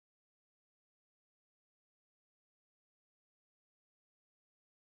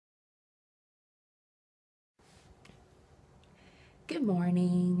Good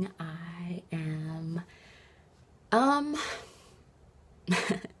morning. Um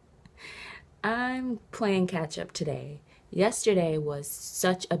I'm playing catch up today. Yesterday was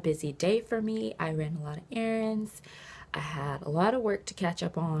such a busy day for me. I ran a lot of errands. I had a lot of work to catch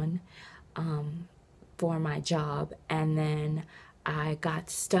up on for my job, and then I got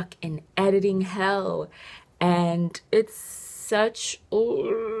stuck in editing hell. And it's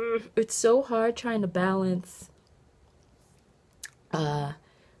so hard trying to balance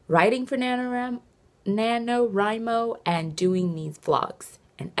writing for NaNoWriMo and doing these vlogs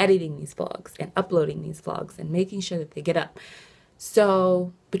and editing these vlogs and uploading these vlogs and making sure that they get up.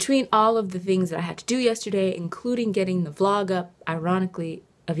 So between all of the things that I had to do yesterday, including getting the vlog up, ironically,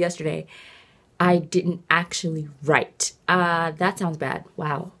 of yesterday, I didn't actually write. That sounds bad.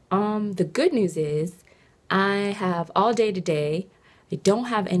 Wow. The good news is I have all day today. I don't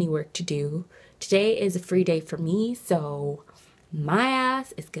have any work to do. Today is a free day for me, so my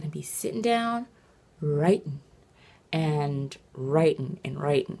ass is gonna be sitting down, writing and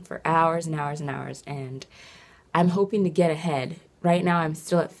writing for hours and hours and hours, and I'm hoping to get ahead. Right now I'm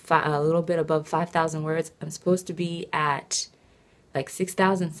still at a little bit above 5,000 words. I'm supposed to be at like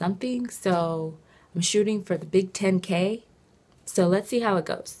 6,000 something, so I'm shooting for the big 10K. So let's see how it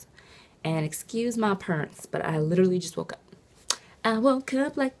goes. And excuse my parents, but I literally just woke up. I woke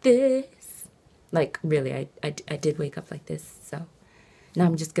up like this. Like, really, I did wake up like this, so now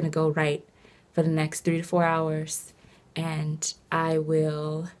I'm just gonna go write for the next 3 to 4 hours, and I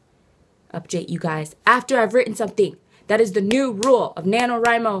will update you guys after I've written something. That is the new rule of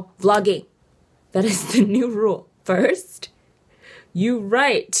NaNoWriMo vlogging. That is the new rule. First, you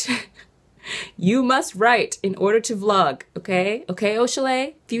write. You must write in order to vlog, okay? Okay,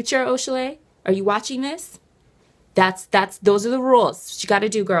 Ochie? Future Ochie? Are you watching this? Those are the rules. What you gotta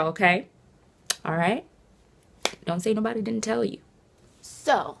do, girl, okay? All right? Don't say nobody didn't tell you.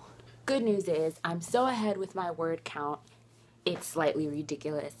 So, good news is I'm so ahead with my word count. It's slightly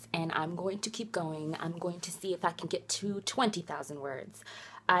ridiculous, and I'm going to keep going. I'm going to see if I can get to 20,000 words.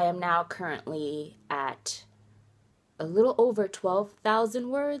 I am now currently at a little over 12,000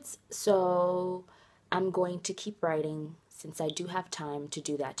 words, so I'm going to keep writing since I do have time to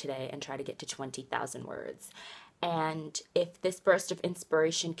do that today and try to get to 20,000 words. And if this burst of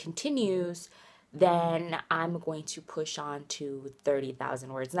inspiration continues, then I'm going to push on to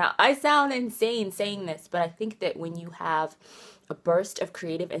 30,000 words. Now, I sound insane saying this, but I think that when you have a burst of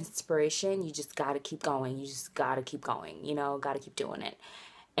creative inspiration, you just gotta keep going. You just gotta keep going, you know, gotta keep doing it.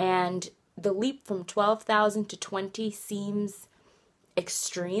 And the leap from 12,000 to 20 seems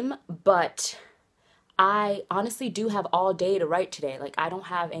extreme, but I honestly do have all day to write today. Like, I don't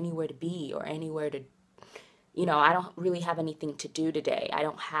have anywhere to be or anywhere to, I don't really have anything to do today. I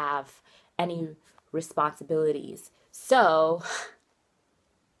don't have any responsibilities. So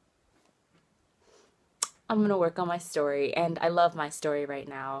I'm going to work on my story, and I love my story right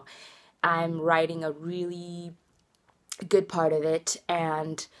now. I'm writing a really good part of it,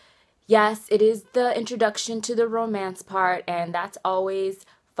 and yes, it is the introduction to the romance part, and that's always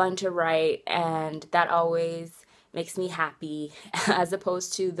fun to write, and that always makes me happy, as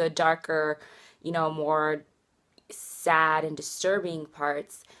opposed to the darker, more sad and disturbing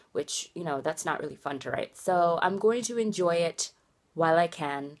parts, which, that's not really fun to write. So I'm going to enjoy it while I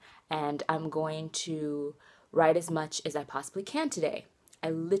can, and I'm going to write as much as I possibly can today. I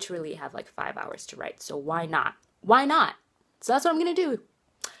literally have like 5 hours to write, so why not? Why not? So that's what I'm gonna do.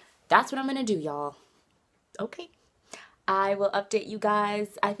 That's what I'm gonna do, y'all. Okay. I will update you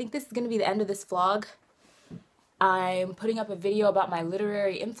guys. I think this is gonna be the end of this vlog. I'm putting up a video about my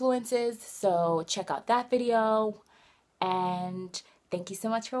literary influences, so check out that video. And thank you so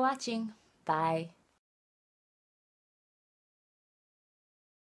much for watching. Bye.